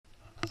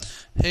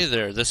Hey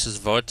there, this is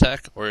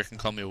Votek, or you can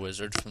call me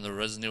Wizard, from the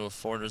Resident Evil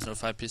 4 and Resident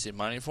Evil 5 PC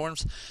mining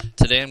forums.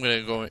 Today I'm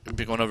going to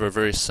be going over a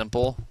very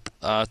simple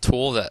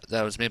tool that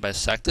was made by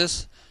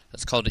Sectus.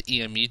 It's called the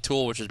EME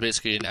tool, which is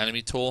basically an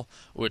enemy tool,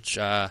 which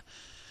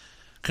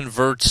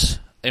converts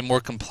a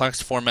more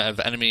complex format of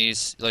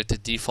enemies, like the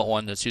default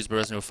one that's used by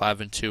Resident Evil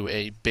 5, into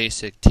a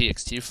basic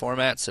TXT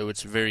format, so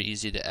it's very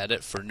easy to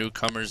edit for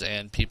newcomers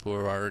and people who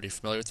are already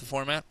familiar with the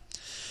format.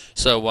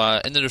 So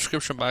in the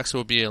description box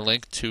will be a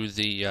link to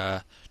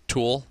the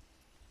tool,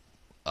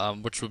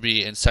 which will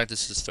be in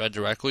Sectus' thread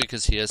directly,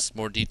 because he has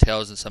more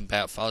details and some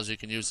BAT files you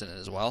can use in it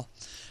as well.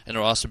 And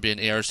there will also be an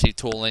ARC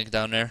tool link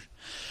down there.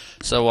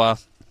 So all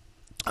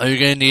you're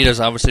going to need is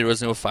obviously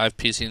Resident Evil 5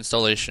 PC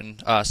installation,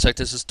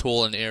 Sectus'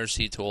 tool, and the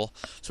ARC tool.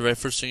 So right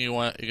first thing you're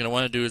going to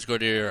want to do is go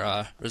to your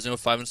Resident Evil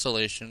 5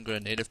 installation, go to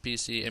native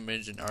PC,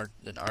 image, and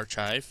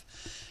archive.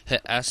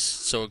 Hit S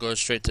so it goes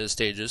straight to the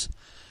stages.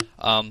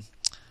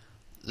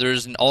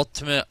 There's an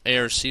ultimate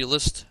ARC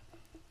list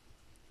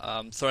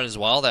thread as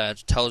well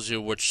that tells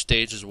you which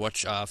stage is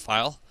which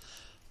file.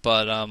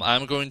 But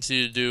I'm going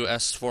to do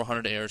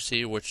S400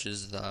 ARC, which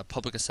is the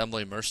Public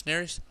Assembly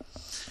Mercenaries.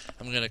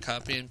 I'm going to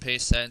copy and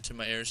paste that into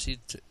my ARC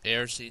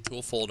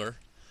tool folder.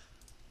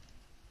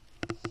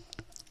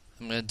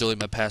 I'm going to delete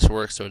my past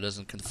work so it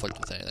doesn't conflict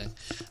with anything.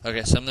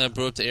 Okay, so I'm going to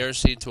boot up the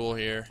ARC tool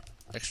here,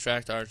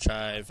 extract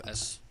archive,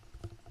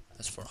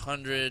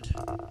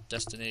 S400,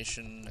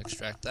 destination,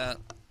 extract that.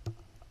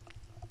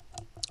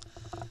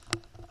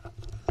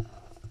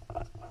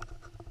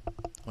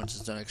 Once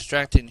it's done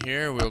extracting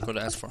here, we'll go to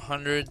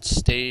S400,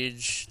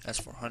 stage,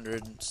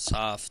 S400,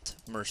 soft,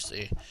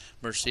 mercy.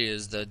 Mercy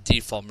is the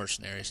default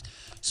mercenaries.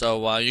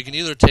 So you can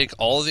either take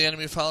all of the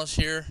enemy files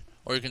here,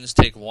 or you can just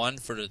take one.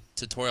 For the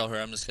tutorial here,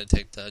 I'm just going to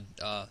take the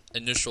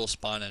initial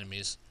spawn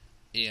enemies,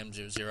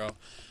 EM00.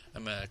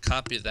 I'm going to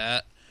copy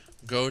that,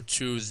 go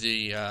to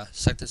the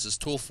Sectus'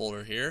 tool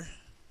folder here,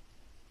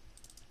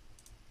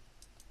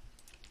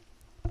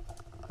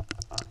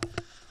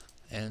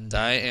 and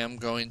I am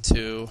going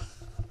to...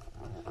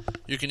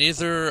 You can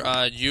either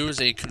use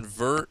a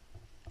convert,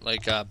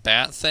 like a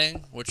BAT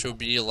thing, which will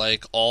be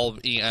like all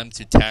EM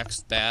to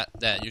text BAT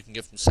that you can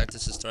get from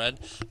Sectus' thread,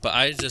 but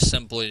I just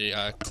simply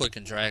click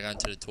and drag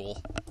onto the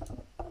tool.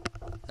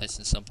 Nice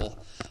and simple.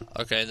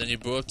 Okay, then you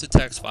boot up the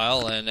text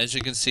file, and as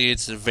you can see,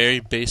 it's a very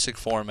basic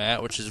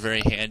format, which is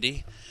very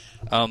handy.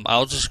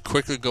 I'll just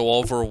quickly go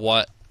over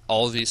what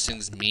all of these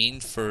things mean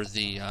for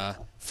the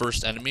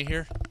first enemy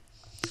here.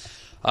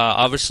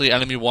 Obviously,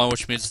 enemy 1,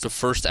 which means the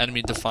first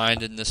enemy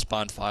defined in this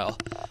spawn file.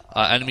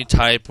 Enemy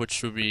type,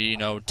 which would be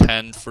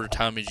 10 for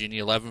Taumagini,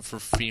 11 for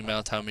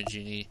female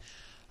Taumagini,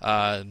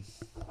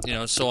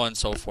 so on and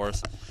so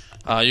forth.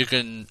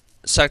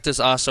 Sectus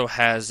also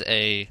has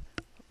a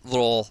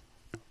little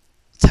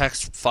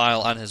text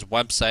file on his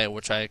website,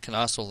 which I can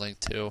also link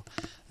to,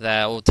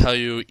 that will tell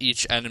you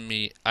each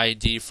enemy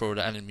ID for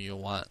the enemy you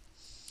want.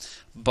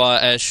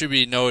 But it should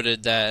be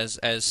noted that,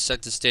 as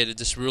Sectus stated,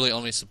 this really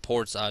only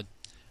supports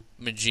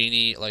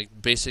Magini, like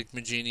basic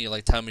Magini,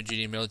 like town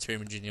Magini, military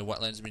Magini,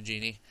 wetlands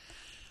Magini.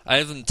 I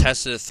haven't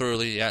tested it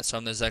thoroughly yet, so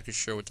I'm not exactly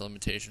sure what the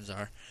limitations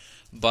are.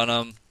 But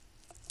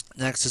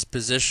next is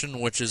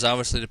position, which is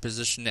obviously the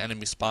position the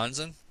enemy spawns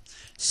in.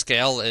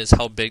 Scale is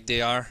how big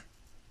they are,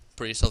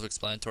 pretty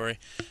self-explanatory.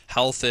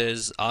 Health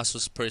is also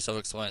pretty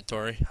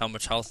self-explanatory, how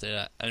much health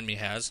the enemy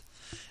has.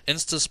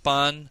 Insta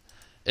spawn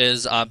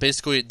is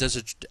basically, does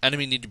an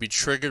enemy need to be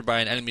triggered by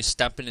an enemy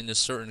stepping into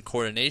certain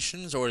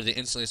coordinations, or do they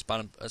instantly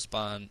spawn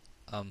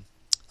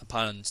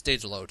upon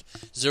stage load?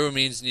 0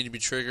 means need to be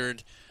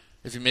triggered.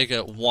 If you make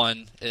it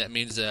 1, it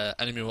means the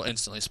enemy will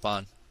instantly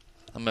spawn.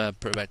 I'm going to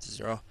put it back to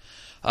 0.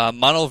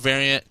 Mono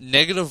variant,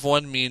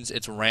 -1 means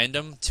it's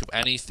random to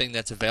anything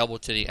that's available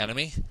to the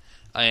enemy,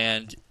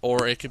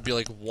 or it could be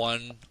like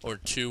 1 or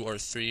 2 or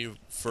 3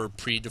 for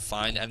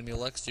predefined enemy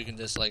looks. You can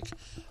just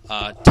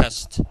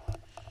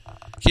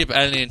keep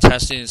editing and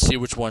testing and see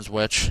which one's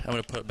which. I'm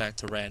going to put it back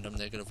to random,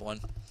 -1.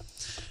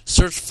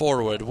 Search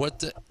forward.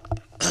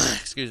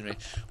 Excuse me.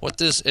 What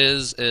this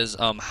is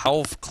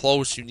how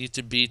close you need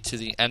to be to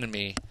the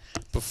enemy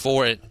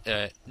before it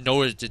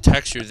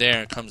detects you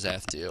there and comes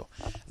after you.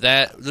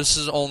 This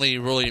is only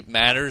really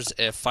matters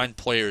if find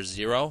player is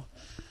 0,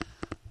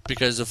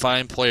 because if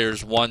find player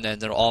is 1, then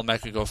it'll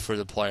automatically go for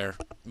the player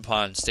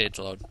upon stage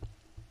load.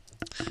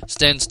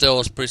 Stand still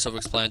is pretty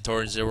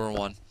self-explanatory, 0 or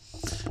 1.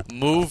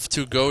 Move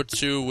to go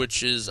to,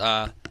 which is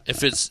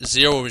if it's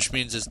 0, which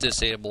means it's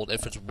disabled.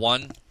 If it's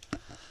 1,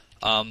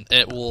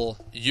 it will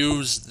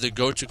use the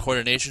go-to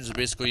coordinations.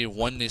 Basically,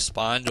 when they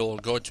spawn, it will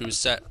go to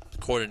set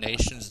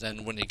coordinations.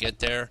 Then when they get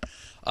there,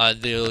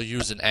 they'll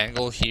use an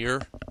angle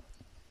here.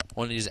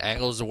 One of these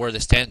angles where they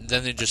stand.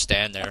 Then they just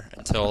stand there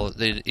until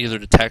they either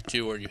detect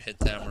you or you hit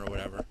them or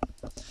whatever.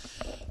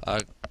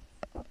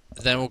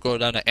 Then we'll go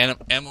down to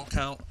ammo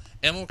count.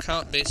 Ammo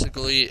count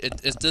basically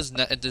it's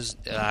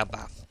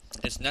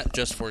not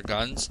just for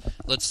guns.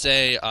 Let's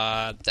say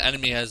the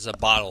enemy has a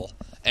bottle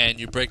and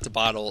you break the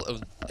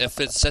bottle. If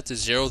it's set to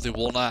 0, they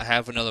will not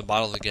have another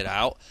bottle to get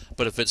out.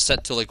 But if it's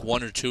set to like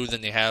 1 or 2,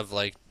 then they have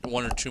like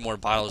 1 or 2 more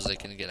bottles they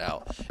can get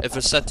out. If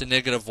it's set to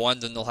 -1,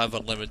 then they'll have a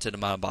limited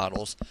amount of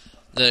bottles.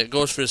 It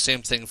goes for the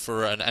same thing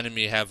for an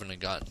enemy having a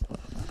gun.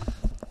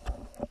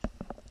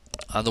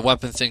 The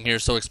weapon thing here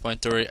is so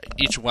explanatory.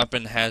 Each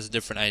weapon has a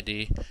different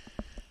ID.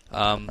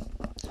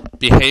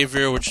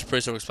 Behavior, which is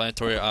pretty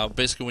self-explanatory.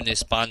 Basically, when they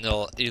spawn,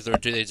 they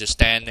just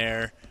stand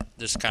there,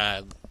 just kind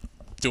of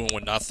doing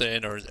with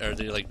nothing, or are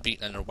they like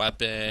beating on their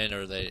weapon,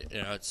 or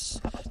it's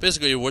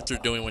basically what they're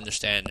doing when they're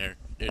standing there.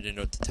 They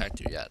didn't detect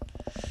you yet.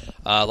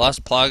 Las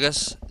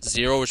Plagas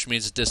 0, which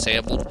means it's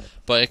disabled,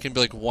 but it can be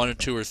like 1 or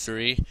 2 or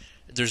 3.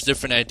 There's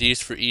different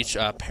IDs for each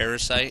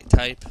parasite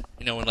type.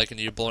 When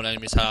you blow an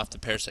enemy's head off, the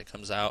parasite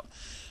comes out.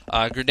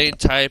 Grenade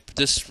type.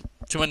 This,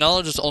 to my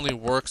knowledge, this only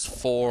works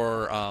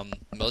for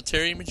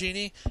military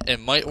Imagini. It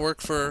might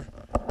work for,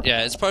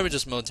 it's probably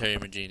just military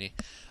Imagini.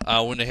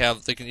 When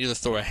they can either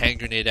throw a hand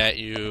grenade at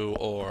you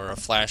or a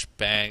flash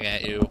bang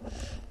at you.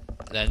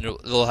 Then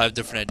they'll have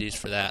different IDs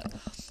for that.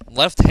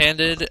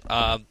 Left-handed,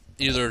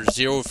 either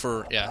 0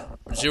 for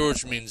 0,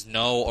 which means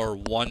no, or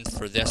 1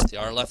 for this. They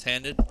are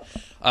left-handed.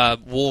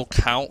 Will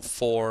count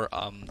for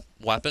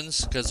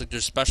weapons, because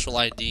there's special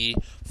ID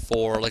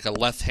for like a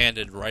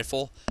left-handed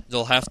rifle.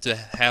 They'll have to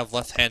have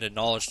left-handed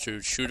knowledge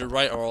to shoot it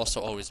right, or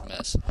also always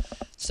miss.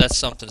 So that's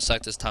something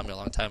Sectus taught me a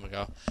long time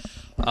ago.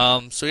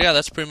 So yeah,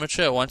 that's pretty much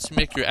it. Once you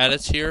make your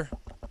edits here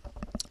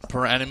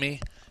per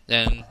enemy,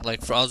 then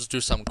I'll just do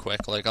something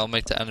quick. I'll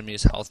make the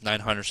enemy's health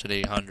 900 to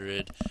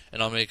 800,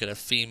 and I'll make it a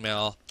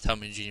female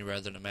Imagini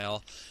rather than a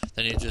male.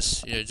 Then you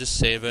just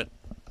save it,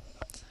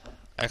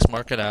 X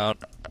mark it out,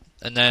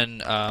 and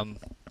then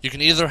you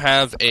can either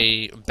have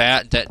a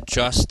bat that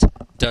just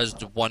does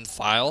the one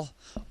file,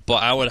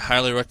 but I would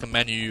highly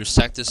recommend you use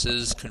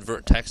Sectus's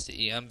convert text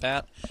to EM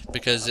bat,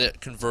 because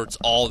it converts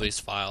all these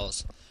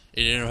files.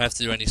 You don't have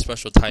to do any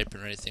special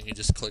typing or anything. You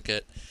just click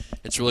it.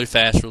 It's really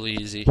fast, really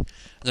easy. And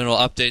then it'll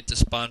update the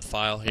spawn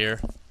file here,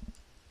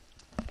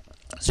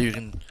 so you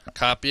can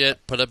copy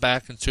it, put it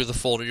back into the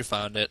folder you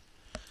found it,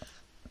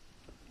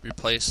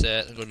 replace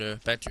it, and go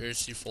back to your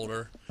ARC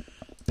folder,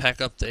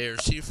 pack up the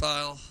ARC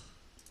file.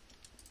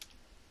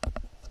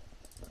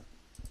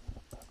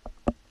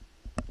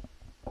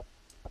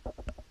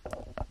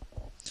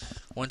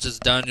 Once it's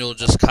done, you'll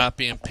just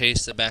copy and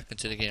paste it back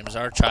into the game's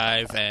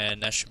archive,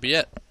 and that should be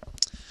it.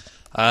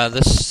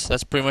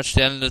 That's pretty much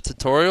the end of the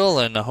tutorial,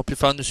 and I hope you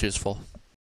found this useful.